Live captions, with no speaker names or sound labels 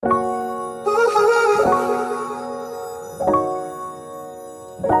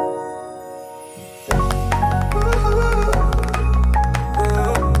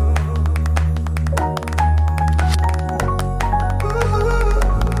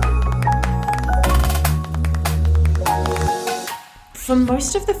For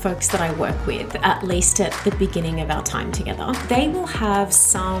most of the folks that I work with, at least at the beginning of our time together, they will have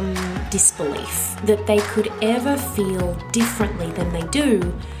some disbelief that they could ever feel differently than they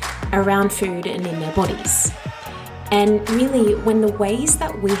do around food and in their bodies. And really, when the ways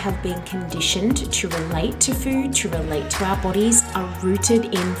that we have been conditioned to relate to food, to relate to our bodies, are rooted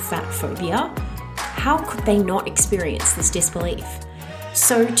in fat phobia, how could they not experience this disbelief?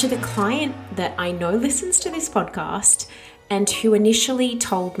 So to the client that I know listens to this podcast and who initially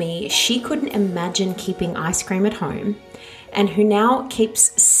told me she couldn't imagine keeping ice cream at home, and who now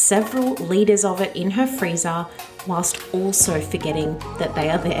keeps several liters of it in her freezer whilst also forgetting that they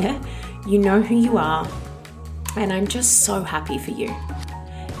are there, you know who you are, and I'm just so happy for you.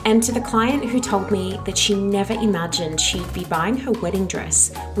 And to the client who told me that she never imagined she'd be buying her wedding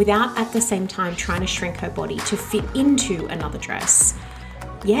dress without at the same time trying to shrink her body to fit into another dress,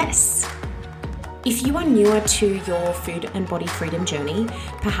 yes. If you are newer to your food and body freedom journey,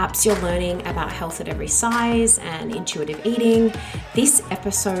 perhaps you're learning about health at every size and intuitive eating, this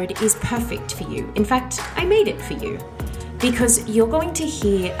episode is perfect for you. In fact, I made it for you because you're going to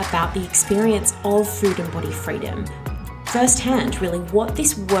hear about the experience of food and body freedom firsthand, really what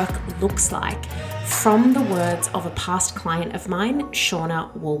this work looks like from the words of a past client of mine,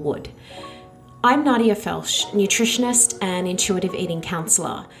 Shauna Woolwood. I'm Nadia Felsch, nutritionist and intuitive eating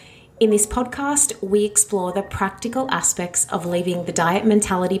counselor. In this podcast, we explore the practical aspects of leaving the diet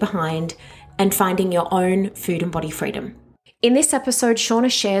mentality behind and finding your own food and body freedom. In this episode, Shauna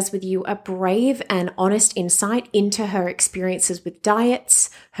shares with you a brave and honest insight into her experiences with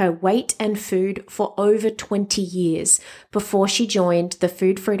diets, her weight and food for over 20 years before she joined the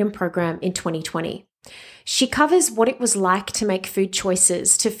Food Freedom Program in 2020. She covers what it was like to make food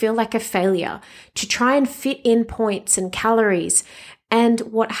choices, to feel like a failure, to try and fit in points and calories, and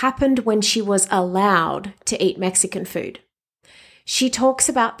what happened when she was allowed to eat Mexican food. She talks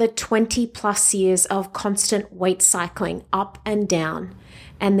about the 20 plus years of constant weight cycling up and down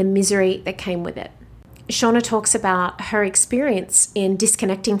and the misery that came with it. Shauna talks about her experience in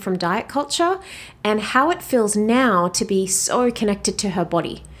disconnecting from diet culture and how it feels now to be so connected to her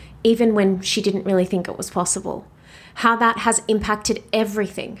body, even when she didn't really think it was possible. How that has impacted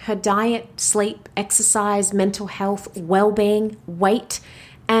everything: her diet, sleep, exercise, mental health, well-being, weight,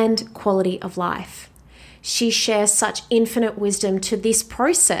 and quality of life. She shares such infinite wisdom to this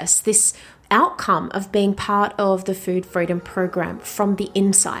process, this outcome of being part of the Food Freedom Program from the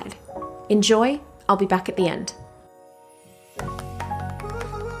inside. Enjoy. I'll be back at the end.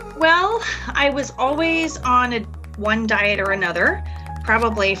 Well, I was always on one diet or another.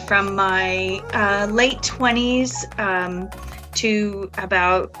 Probably from my late 20s to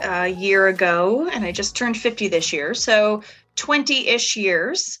about a year ago, and I just turned 50 this year, so 20-ish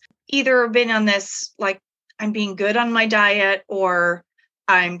years. Either been on this, like, I'm being good on my diet, or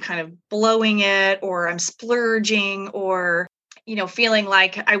I'm kind of blowing it, or I'm splurging, or, feeling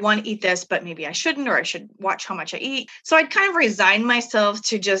like I want to eat this, but maybe I shouldn't, or I should watch how much I eat. So I'd kind of resign myself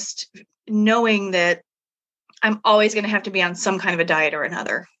to just knowing that I'm always going to have to be on some kind of a diet or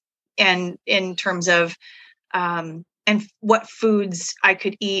another. And in terms of, and what foods I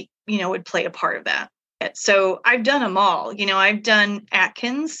could eat, would play a part of that. So I've done them all. I've done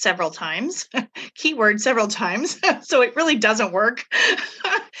Atkins several times, keyword several times. So it really doesn't work.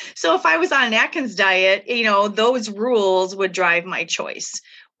 So if I was on an Atkins diet, those rules would drive my choice.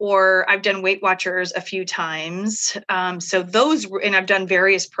 Or I've done Weight Watchers a few times. So those, and I've done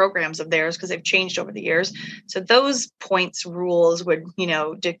various programs of theirs because they've changed over the years. So those points rules would,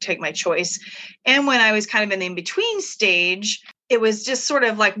 dictate my choice. And when I was kind of in the in-between stage, it was just sort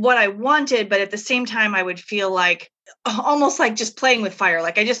of like what I wanted, but at the same time, I would feel like almost like just playing with fire.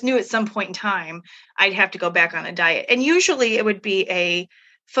 Like I just knew at some point in time, I'd have to go back on a diet. And usually it would be a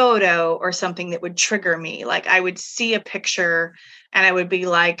photo or something that would trigger me. Like I would see a picture and I would be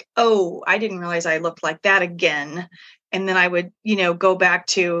like, oh, I didn't realize I looked like that again. And then I would, go back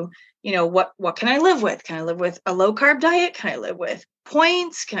to, what can I live with? Can I live with a low carb diet? Can I live with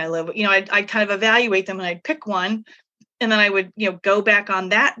points? Can I live with, I'd kind of evaluate them and I'd pick one. And then I would, go back on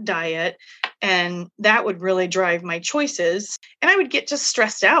that diet, and that would really drive my choices. And I would get just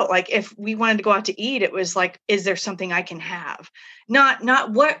stressed out. Like if we wanted to go out to eat, it was like, is there something I can have? Not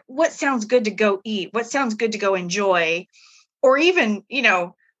what sounds good to go eat? What sounds good to go enjoy? Or even,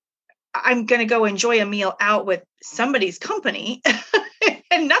 I'm going to go enjoy a meal out with somebody's company.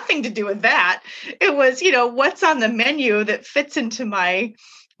 And nothing to do with that. It was, what's on the menu that fits into my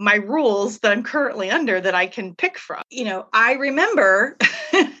rules that I'm currently under that I can pick from. I remember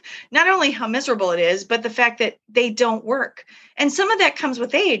not only how miserable it is, but the fact that they don't work. And some of that comes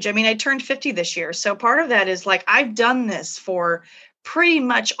with age. I mean, I turned 50 this year. So part of that is like, I've done this for pretty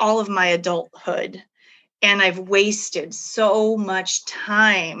much all of my adulthood. And I've wasted so much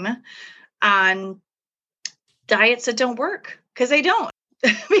time on diets that don't work because they don't.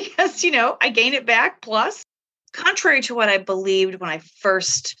 Because, I gain it back. Plus, contrary to what I believed when I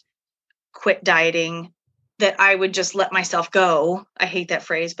first quit dieting, that I would just let myself go. I hate that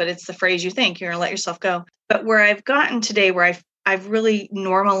phrase, but it's the phrase you think you're going to let yourself go. But where I've gotten today, where I've really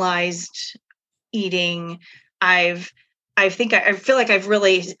normalized eating, I feel like I've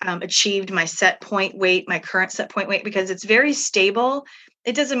really achieved my set point weight, my current set point weight, because it's very stable.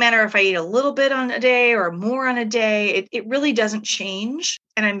 It doesn't matter if I eat a little bit on a day or more on a day. It really doesn't change.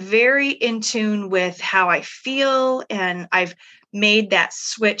 And I'm very in tune with how I feel. And I've made that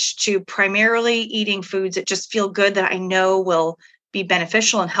switch to primarily eating foods that just feel good, that I know will be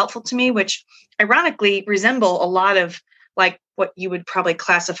beneficial and helpful to me, which ironically resemble a lot of like what you would probably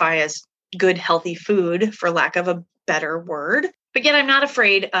classify as good, healthy food, for lack of a better word. But yet I'm not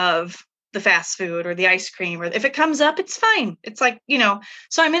afraid of the fast food or the ice cream, or if it comes up, it's fine. It's like,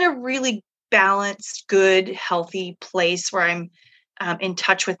 so I'm in a really balanced, good, healthy place where I'm in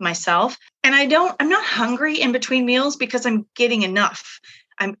touch with myself. And I'm not hungry in between meals because I'm getting enough.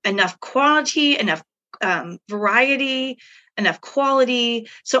 I'm enough quantity, enough variety, enough quality.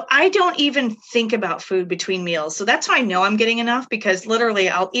 So I don't even think about food between meals. So that's how I know I'm getting enough, because literally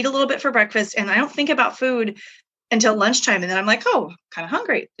I'll eat a little bit for breakfast and I don't think about food until lunchtime. And then I'm like, oh, kind of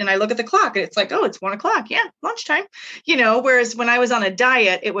hungry. And I look at the clock and it's like, oh, it's 1:00. Yeah, lunchtime. Whereas when I was on a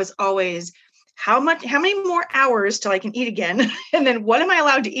diet, it was always how many more hours till I can eat again? And then what am I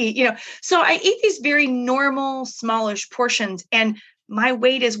allowed to eat? So I eat these very normal, smallish portions, and my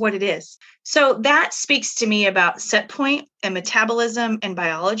weight is what it is. So that speaks to me about set point and metabolism and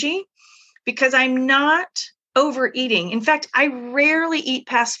biology, because I'm not overeating. In fact, I rarely eat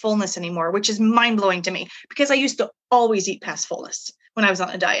past fullness anymore, which is mind-blowing to me, because I used to always eat past fullness when I was on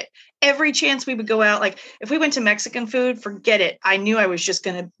a diet. Every chance we would go out, like if we went to Mexican food, forget it. I knew I was just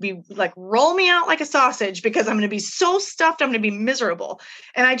going to be like, roll me out like a sausage, because I'm going to be so stuffed, I'm going to be miserable.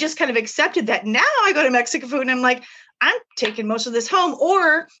 And I just kind of accepted that. Now I go to Mexican food and I'm like, I'm taking most of this home,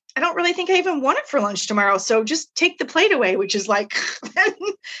 or I don't really think I even want it for lunch tomorrow. So just take the plate away, which is like,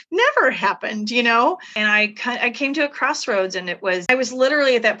 never happened, And I came to a crossroads, and I was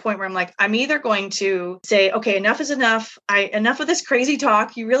literally at that point where I'm like, I'm either going to say, okay, enough is enough. Enough of this crazy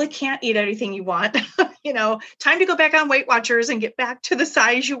talk. You really can't eat everything you want, time to go back on Weight Watchers and get back to the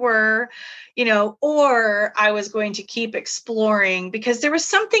size you were, or I was going to keep exploring, because there was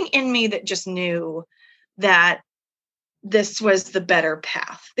something in me that just knew that this was the better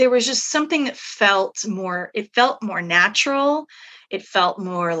path. There was just something that felt more natural. It felt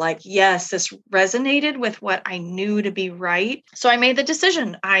more like, yes, this resonated with what I knew to be right. So I made the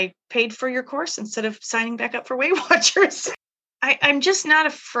decision. I paid for your course instead of signing back up for Weight Watchers. I'm just not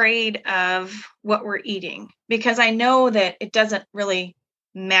afraid of what we're eating, because I know that it doesn't really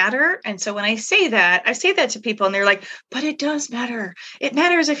matter. And so when I say that to people and they're like, but it does matter. It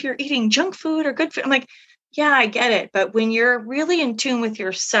matters if you're eating junk food or good food. I'm like, yeah, I get it. But when you're really in tune with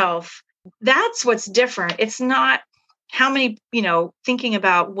yourself, that's what's different. It's not how many, thinking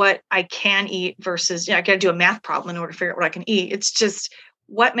about what I can eat versus, I got to do a math problem in order to figure out what I can eat. It's just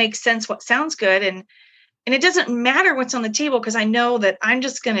what makes sense, what sounds good. And it doesn't matter what's on the table, because I know that I'm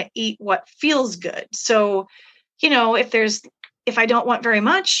just going to eat what feels good. So, if I don't want very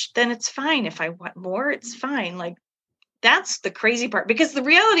much, then it's fine. If I want more, it's fine. Like, that's the crazy part, because the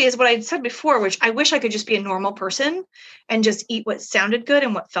reality is what I said before, which I wish I could just be a normal person and just eat what sounded good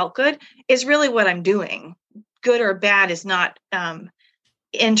and what felt good, is really what I'm doing. Good or bad is not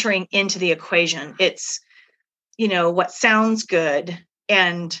entering into the equation. It's, what sounds good.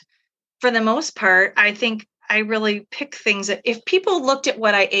 And for the most part, I think I really pick things that if people looked at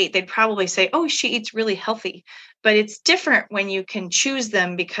what I ate, they'd probably say, oh, she eats really healthy. But it's different when you can choose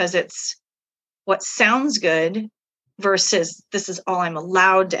them because it's what sounds good versus this is all I'm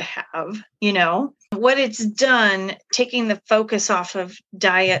allowed to have, What it's done, taking the focus off of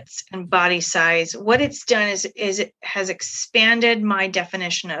diets and body size, what it's done is it has expanded my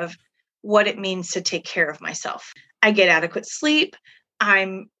definition of what it means to take care of myself. I get adequate sleep.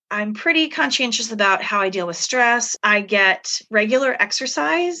 I'm pretty conscientious about how I deal with stress. I get regular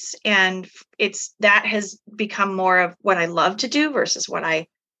exercise, and that has become more of what I love to do versus what I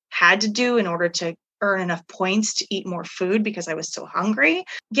had to do in order to earn enough points to eat more food because I was so hungry.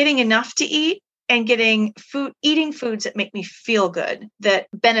 Getting enough to eat and eating foods that make me feel good, that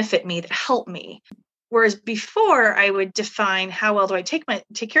benefit me, that help me. Whereas before, I would define how well do I take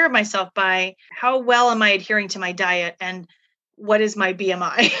care of myself by how well am I adhering to my diet and what is my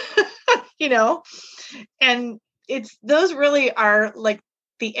BMI, And it's those really are like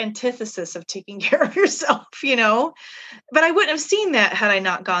the antithesis of taking care of yourself, but I wouldn't have seen that had I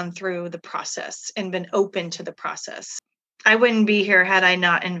not gone through the process and been open to the process. I wouldn't be here had I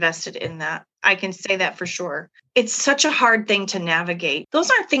not invested in that. I can say that for sure. It's such a hard thing to navigate. Those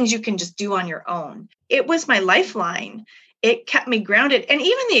aren't things you can just do on your own. It was my lifeline. It kept me grounded. And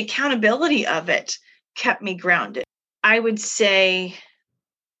even the accountability of it kept me grounded. I would say,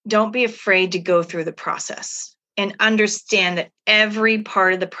 don't be afraid to go through the process and understand that every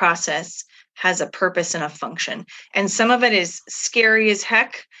part of the process has a purpose and a function. And some of it is scary as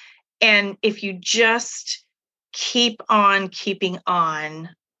heck. And if you just keep on keeping on,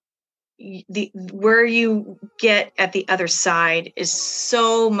 where you get at the other side is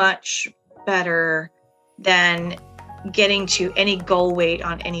so much better than getting to any goal weight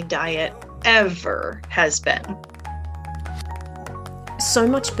on any diet ever has been. So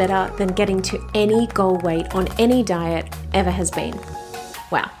much better than getting to any goal weight on any diet ever has been.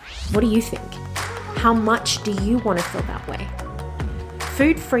 Wow, what do you think? How much do you want to feel that way?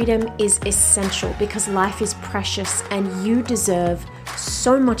 Food freedom is essential because life is precious and you deserve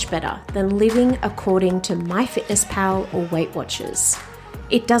so much better than living according to MyFitnessPal or Weight Watchers.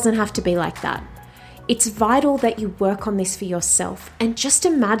 It doesn't have to be like that. It's vital that you work on this for yourself and just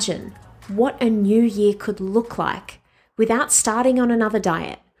imagine what a new year could look like without starting on another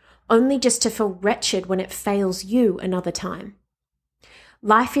diet, only just to feel wretched when it fails you another time.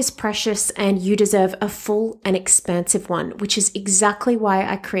 Life is precious and you deserve a full and expansive one, which is exactly why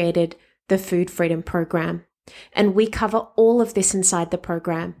I created the Food Freedom Program. And we cover all of this inside the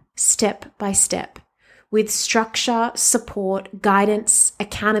program, step by step, with structure, support, guidance,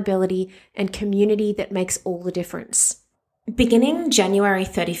 accountability, and community that makes all the difference. Beginning January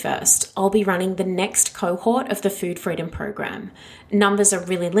 31st, I'll be running the next cohort of the Food Freedom Program. Numbers are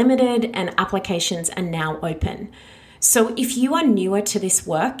really limited and applications are now open. So if you are newer to this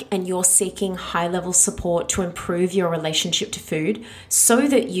work and you're seeking high-level support to improve your relationship to food so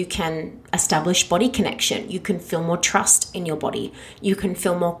that you can establish body connection, you can feel more trust in your body, you can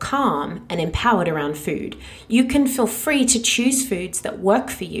feel more calm and empowered around food, you can feel free to choose foods that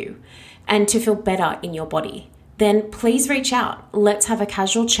work for you and to feel better in your body, then please reach out. Let's have a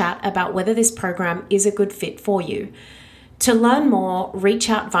casual chat about whether this program is a good fit for you. To learn more, reach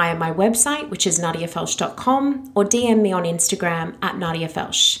out via my website, which is nadiafelsch.com, or DM me on Instagram at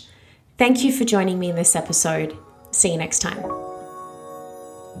nadiafelsch. Thank you for joining me in this episode. See you next time.